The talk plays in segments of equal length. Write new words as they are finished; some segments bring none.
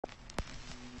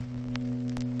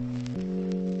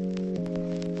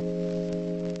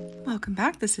Welcome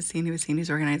back. This is Sandy with Sandy's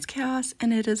Organized Chaos,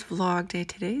 and it is vlog day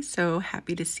today, so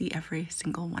happy to see every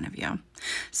single one of you.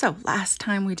 So last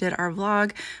time we did our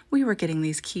vlog, we were getting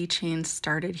these keychains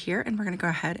started here, and we're going to go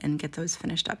ahead and get those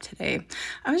finished up today.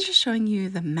 I was just showing you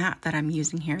the mat that I'm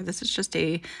using here. This is just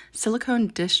a silicone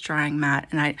dish drying mat,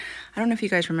 and I don't know if you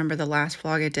guys remember the last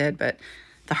vlog I did, but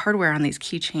the hardware on these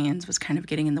keychains was kind of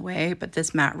getting in the way, but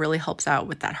this mat really helps out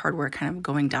with that hardware kind of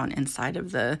going down inside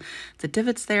of the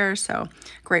divots there. So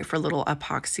great for little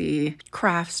epoxy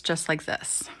crafts just like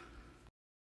this.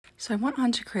 So I went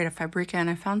on to create a Fabrica and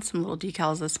I found some little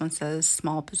decals. This one says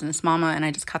Small Business Mama, and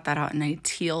I just cut that out in a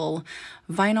teal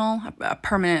vinyl, a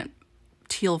permanent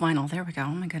teal vinyl. There we go. Oh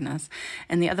my goodness.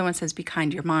 And the other one says Be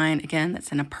Kind to Your Mind. Again,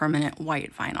 that's in a permanent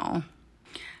white vinyl.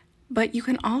 But you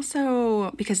can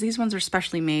also, because these ones are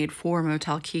specially made for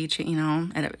motel keychain, you know,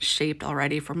 and it's shaped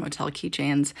already for motel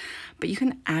keychains, but you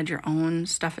can add your own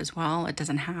stuff as well. It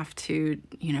doesn't have to,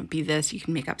 you know, be this. You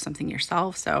can make up something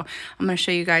yourself. So I'm going to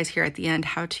show you guys here at the end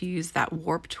how to use that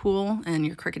warp tool in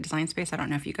your Cricut design space. I don't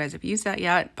know if you guys have used that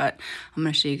yet, but I'm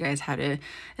going to show you guys how to,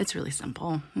 it's really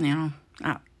simple, you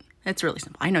know. It's really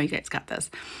simple. I know you guys got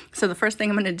this. So the first thing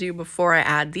I'm going to do before I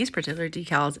add these particular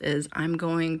decals is I'm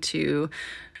going to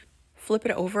flip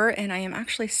it over, and I am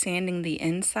actually sanding the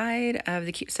inside of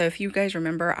the key. So if you guys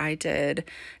remember, I did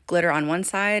glitter on one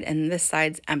side and this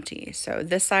side's empty. So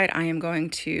this side I am going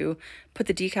to put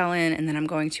the decal in, and then I'm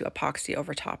going to epoxy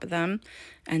over top of them.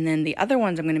 And then the other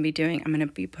ones I'm going to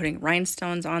be putting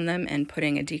rhinestones on them and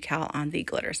putting a decal on the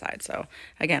glitter side. So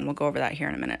again, we'll go over that here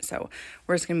in a minute. So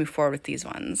we're just going to move forward with these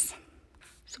ones.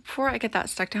 So before I get that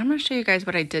stuck down, I'm going to show you guys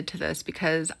what I did to this,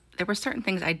 because there were certain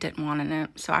things I didn't want in it.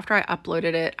 So after I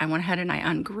uploaded it, I went ahead and I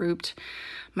ungrouped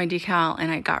my decal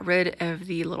and I got rid of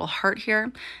the little heart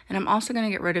here. And I'm also going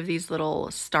to get rid of these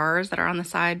little stars that are on the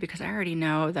side, because I already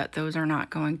know that those are not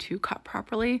going to cut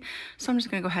properly. So I'm just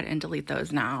going to go ahead and delete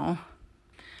those now.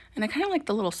 And I kind of like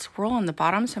the little swirl on the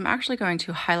bottom, so I'm actually going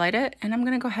to highlight it, and I'm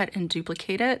going to go ahead and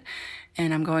duplicate it,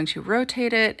 and I'm going to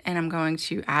rotate it, and I'm going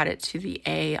to add it to the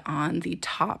A on the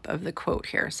top of the quote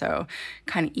here. So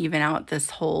kind of even out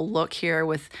this whole look here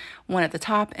with one at the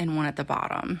top and one at the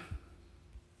bottom.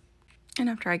 And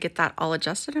after I get that all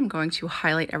adjusted, I'm going to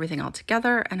highlight everything all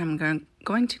together, and I'm going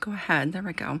to go ahead, there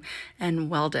we go, and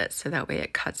weld it so that way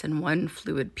it cuts in one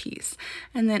fluid piece.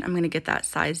 And then I'm going to get that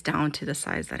size down to the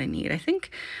size that I need. I think,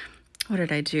 what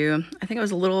did I do? I think it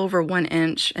was a little over 1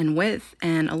 inch in width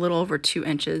and a little over 2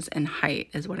 inches in height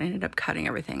is what I ended up cutting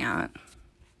everything at.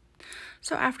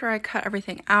 So after I cut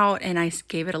everything out and I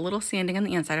gave it a little sanding on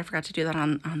the inside, I forgot to do that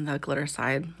on the glitter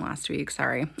side last week,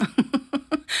 sorry.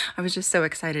 I was just so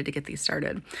excited to get these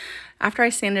started. After I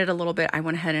sanded it a little bit, I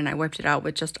went ahead and I wiped it out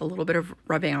with just a little bit of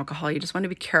rubbing alcohol. You just want to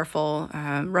be careful.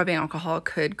 Rubbing alcohol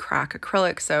could crack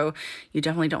acrylic, so you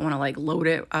definitely don't want to like load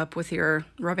it up with your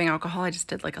rubbing alcohol. I just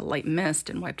did like a light mist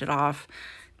and wiped it off.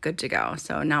 Good to go.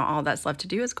 So now all that's left to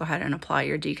do is go ahead and apply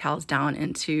your decals down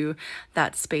into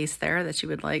that space there that you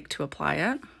would like to apply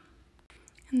it.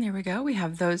 And there we go. We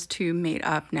have those two made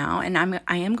up now, and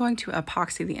I am going to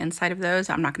epoxy the inside of those.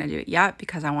 I'm not going to do it yet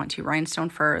because I want to rhinestone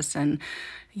first, and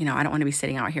you know I don't want to be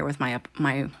sitting out here with my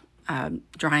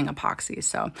drying epoxy.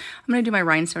 So I'm going to do my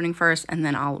rhinestoning first, and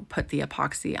then I'll put the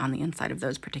epoxy on the inside of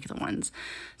those particular ones.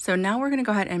 So now we're going to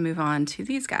go ahead and move on to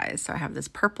these guys. So I have this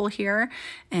purple here,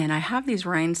 and I have these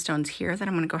rhinestones here that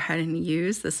I'm going to go ahead and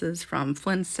use. This is from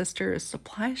Flynn's sister's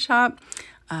supply shop.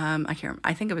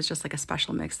 I think it was just like a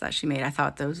special mix that she made. I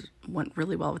thought those went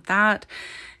really well with that.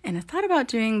 And I thought about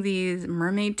doing these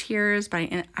mermaid tears, but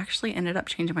I actually ended up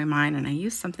changing my mind and I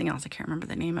used something else. I can't remember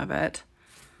the name of it.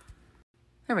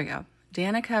 There we go.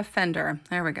 Danica Fender.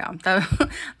 There we go.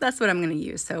 That's what I'm going to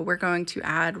use. So we're going to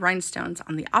add rhinestones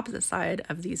on the opposite side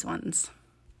of these ones.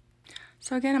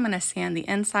 So again, I'm going to sand the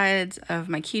insides of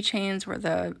my keychains where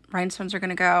the rhinestones are going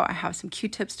to go. I have some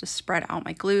Q-tips to spread out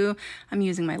my glue. I'm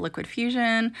using my liquid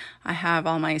fusion. I have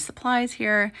all my supplies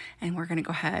here, and we're going to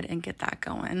go ahead and get that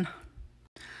going.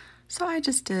 So I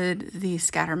just did the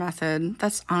scatter method.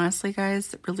 That's honestly,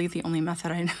 guys, really the only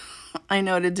method I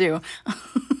know to do.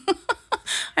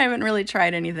 I haven't really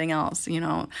tried anything else, you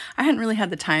know. I hadn't really had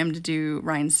the time to do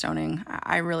rhinestoning.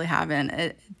 I really haven't.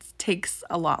 It takes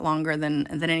a lot longer than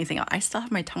anything else. I still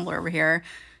have my tumbler over here.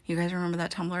 You guys remember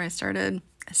that tumbler I started?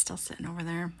 It's still sitting over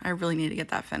there. I really need to get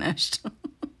that finished.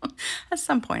 At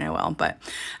some point I will, but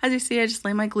as you see, I just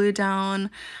lay my glue down.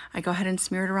 I go ahead and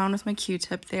smear it around with my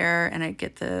Q-tip there, and I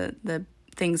get the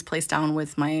things placed down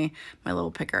with my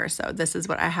little picker. So this is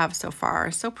what I have so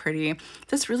far. So pretty.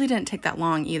 This really didn't take that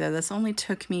long either. This only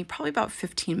took me probably about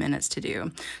 15 minutes to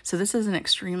do. So this is an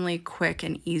extremely quick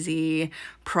and easy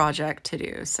project to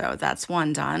do. So that's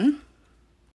one done.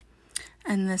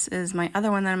 And this is my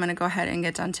other one that I'm going to go ahead and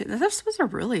get done too. This was a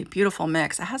really beautiful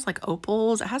mix. It has like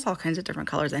opals. It has all kinds of different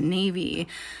colors. A navy,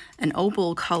 an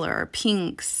opal color,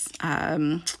 pinks,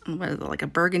 what is it, like a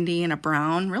burgundy and a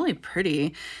brown. Really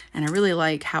pretty. And I really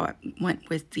like how it went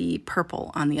with the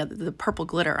purple on the purple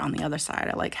glitter on the other side.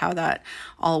 I like how that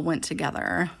all went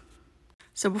together.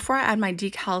 So before I add my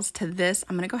decals to this,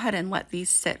 I'm going to go ahead and let these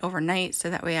sit overnight so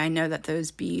that way I know that those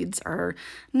beads are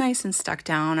nice and stuck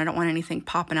down. I don't want anything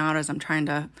popping out as I'm trying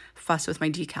to fuss with my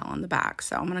decal on the back.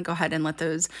 So I'm going to go ahead and let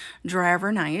those dry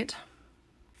overnight.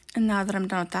 And now that I'm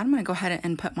done with that, I'm going to go ahead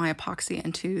and put my epoxy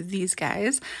into these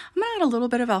guys. I'm going to add a little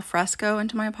bit of alfresco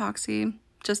into my epoxy.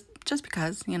 Just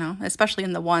because, you know, especially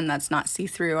in the one that's not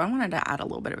see-through, I wanted to add a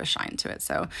little bit of a shine to it.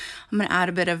 So I'm going to add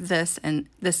a bit of this and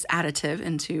this additive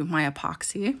into my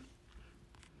epoxy.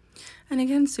 And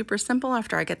again, super simple.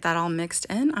 After I get that all mixed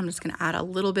in, I'm just going to add a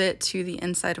little bit to the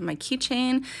inside of my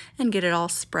keychain and get it all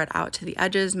spread out to the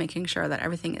edges, making sure that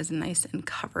everything is nice and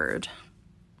covered.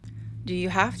 Do you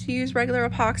have to use regular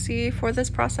epoxy for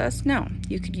this process? No,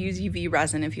 you could use UV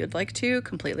resin if you'd like to,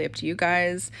 completely up to you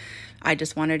guys. I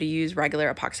just wanted to use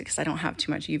regular epoxy because I don't have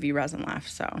too much UV resin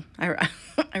left, so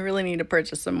I really need to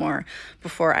purchase some more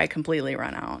before I completely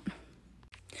run out.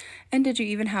 And did you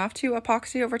even have to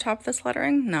epoxy over top of this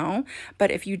lettering? No, but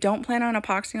if you don't plan on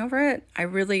epoxying over it, I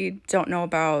really don't know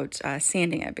about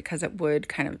sanding it because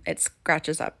it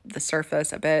scratches up the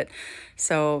surface a bit.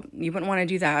 So you wouldn't want to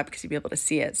do that because you'd be able to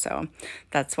see it. So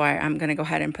that's why I'm going to go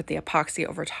ahead and put the epoxy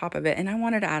over top of it. And I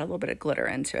wanted to add a little bit of glitter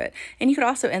into it. And you could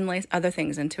also inlay other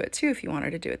things into it too if you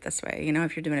wanted to do it this way. You know,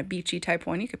 if you're doing a beachy type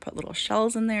one, you could put little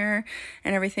shells in there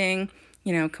and everything.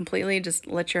 You know, completely just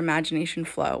let your imagination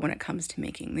flow when it comes to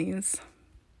making these.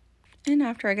 And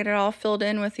after I get it all filled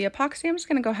in with the epoxy, I'm just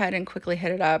going to go ahead and quickly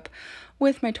hit it up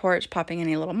with my torch, popping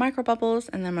any little micro bubbles,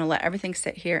 and then I'm going to let everything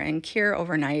sit here and cure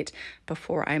overnight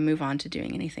before I move on to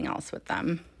doing anything else with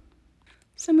them.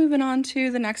 So moving on to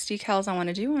the next decals I want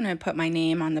to do, I'm going to put my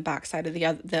name on the back side of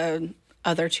the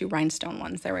other two rhinestone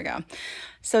ones. There we go.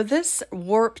 So this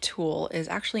warp tool is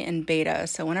actually in beta.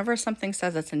 So whenever something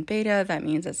says it's in beta, that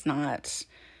means it's not,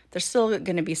 there's still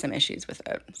going to be some issues with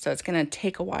it. So it's going to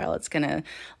take a while. It's going to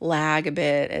lag a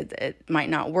bit. It might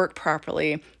not work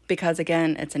properly because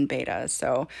again, it's in beta.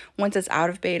 So once it's out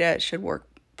of beta, it should work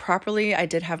properly. I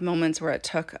did have moments where it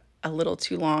took a little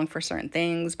too long for certain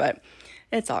things, but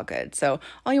it's all good. So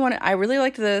all you want to, I really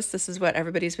liked this. This is what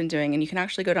everybody's been doing. And you can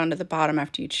actually go down to the bottom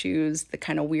after you choose the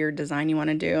kind of weird design you want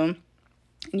to do.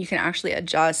 And you can actually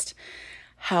adjust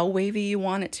how wavy you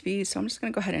want it to be. So I'm just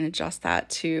going to go ahead and adjust that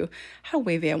to how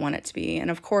wavy I want it to be. And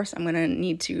of course, I'm going to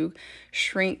need to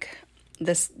shrink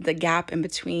the gap in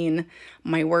between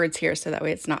my words here so that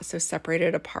way it's not so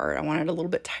separated apart. I want it a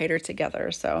little bit tighter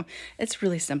together. So it's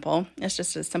really simple. It's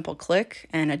just a simple click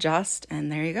and adjust,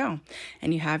 and there you go.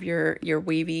 And you have your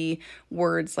wavy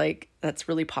words like that's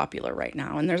really popular right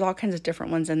now. And there's all kinds of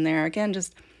different ones in there. Again,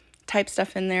 just type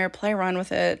stuff in there, play around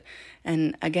with it,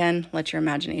 and again, let your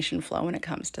imagination flow when it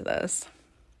comes to this.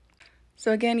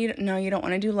 So again, you don't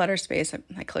want to do letter space.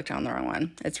 I clicked on the wrong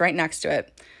one. It's right next to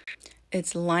it.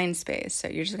 It's line space. So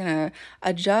you're just going to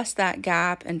adjust that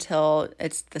gap until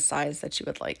it's the size that you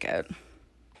would like it.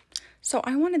 So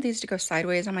I wanted these to go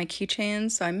sideways on my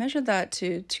keychains. So I measured that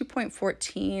to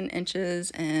 2.14 inches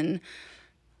in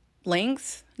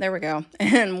length. There we go.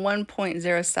 And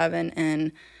 1.07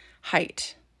 in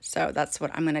height. So that's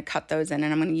what I'm going to cut those in.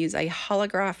 And I'm going to use a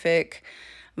holographic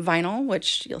vinyl,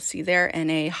 which you'll see there, and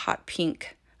a hot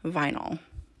pink vinyl.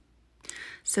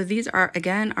 So these are,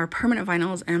 again, our permanent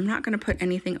vinyls, and I'm not going to put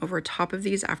anything over top of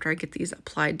these after I get these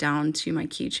applied down to my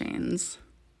keychains.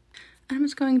 And I'm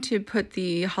just going to put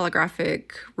the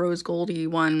holographic rose goldy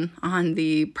one on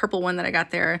the purple one that I got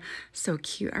there. So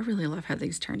cute. I really love how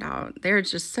these turned out. They're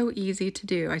just so easy to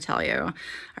do, I tell you.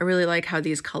 I really like how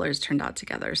these colors turned out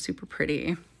together. Super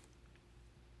pretty.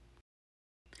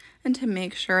 And to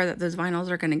make sure that those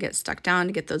vinyls are going to get stuck down,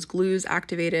 to get those glues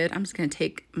activated, I'm just going to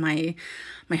take my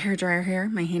hair dryer here,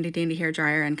 my handy dandy hair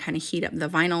dryer, and kind of heat up the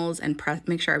vinyls and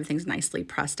make sure everything's nicely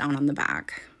pressed down on the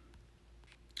back.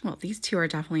 Well, these two are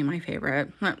definitely my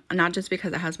favorite, not just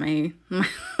because it has my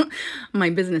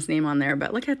business name on there,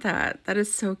 but look at that. That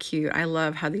is so cute. I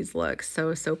love how these look.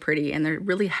 So pretty, and they're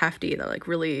really hefty. They like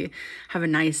really have a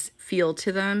nice feel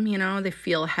to them, you know, they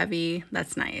feel heavy.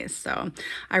 That's nice. So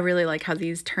I really like how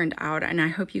these turned out, and I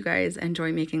hope you guys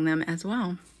enjoy making them as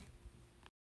well.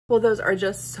 Well, those are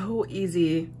just so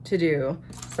easy to do.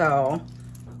 So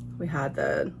we had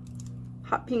the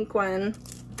hot pink one,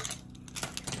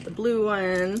 the blue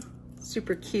one,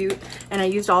 super cute. And I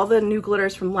used all the new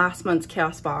glitters from last month's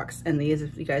chaos box and these,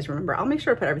 if you guys remember. I'll make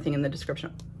sure to put everything in the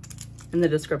description. in the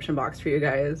description box for you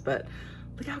guys, but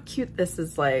look how cute this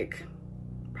is. Like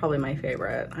probably my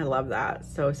favorite. I love that.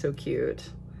 So cute.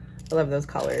 I love those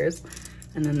colors.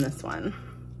 And then this one.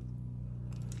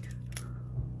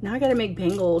 Now I gotta make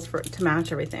bangles to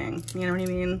match everything. You know what I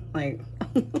mean? Like,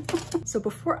 so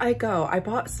before I go, I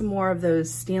bought some more of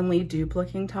those Stanley Dupe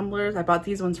looking tumblers. I bought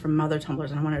these ones from Mother Tumblers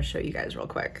and I wanted to show you guys real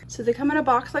quick. So they come in a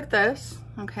box like this,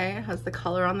 okay? It has the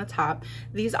color on the top.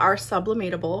 These are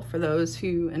sublimatable for those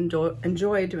who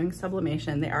enjoy doing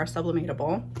sublimation. They are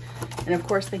sublimatable. And of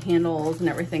course the handles and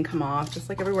everything come off just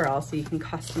like everywhere else, so you can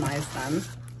customize them.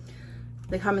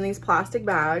 They come in these plastic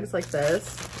bags like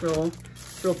this, real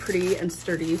pretty and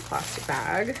sturdy plastic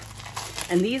bag.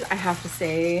 And these, I have to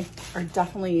say, are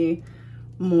definitely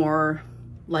more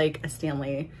like a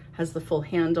Stanley. Has the full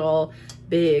handle,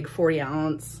 big 40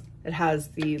 ounce. It has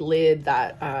the lid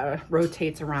that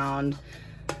rotates around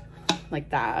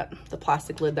like that. The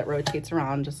plastic lid that rotates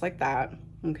around just like that,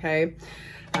 okay?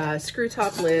 Screw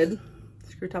top lid.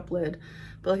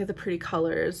 But look at the pretty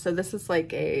colors. So this is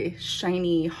like a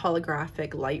shiny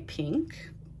holographic light pink.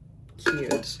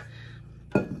 Cute.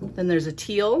 Then there's a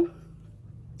teal.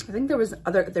 I think there was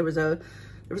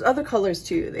other colors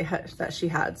too that she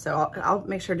had, so I'll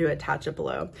make sure to attach it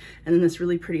below. And then this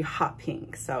really pretty hot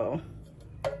pink. So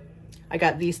I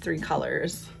got these 3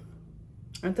 colors.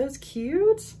 Aren't those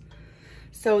cute?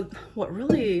 So what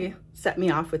really set me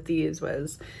off with these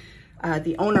was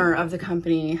the owner of the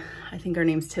company, I think her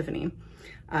name's Tiffany.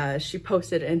 She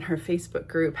posted in her Facebook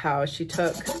group how she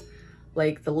took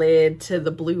like the lid to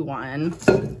the blue one.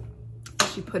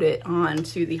 She put it on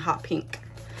to the hot pink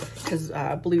because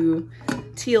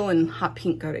teal and hot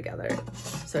pink go together.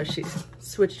 So she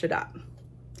switched it up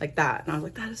like that. And I was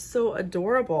like, that is so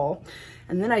adorable.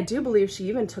 And then I do believe she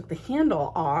even took the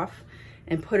handle off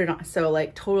and put it on. So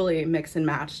like totally mix and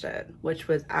matched it, which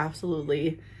was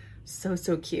absolutely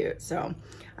so cute. So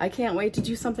I can't wait to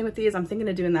do something with these. I'm thinking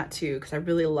of doing that too, because I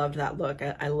really loved that look.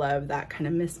 I love that kind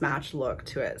of mismatched look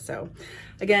to it. So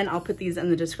again, I'll put these in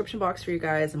the description box for you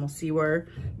guys and we'll see where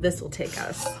this will take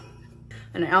us.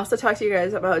 And I also talked to you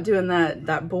guys about doing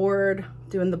the board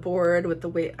with the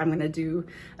weight. I'm gonna do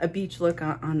a beach look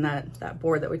on that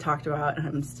board that we talked about, and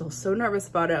I'm still so nervous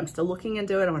about it. I'm still looking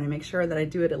into it. I wanna make sure that I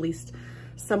do it at least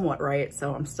somewhat right.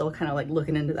 So I'm still kind of like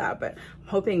looking into that, but I'm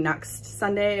hoping next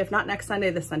Sunday, if not next Sunday,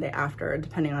 the Sunday after,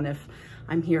 depending on if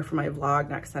I'm here for my vlog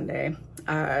next Sunday.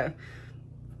 I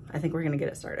think we're gonna get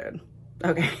it started.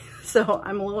 Okay, so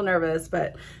I'm a little nervous,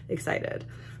 but excited.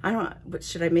 I don't know, but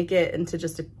should I make it into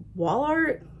just a wall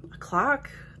art, a clock?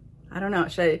 I don't know.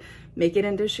 Should I make it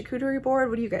into a charcuterie board?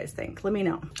 What do you guys think? Let me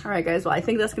know. All right, guys. Well, I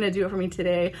think that's going to do it for me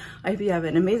today. I hope you have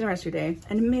an amazing rest of your day,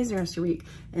 an amazing rest of your week,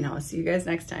 and I'll see you guys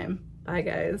next time. Bye,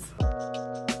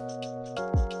 guys.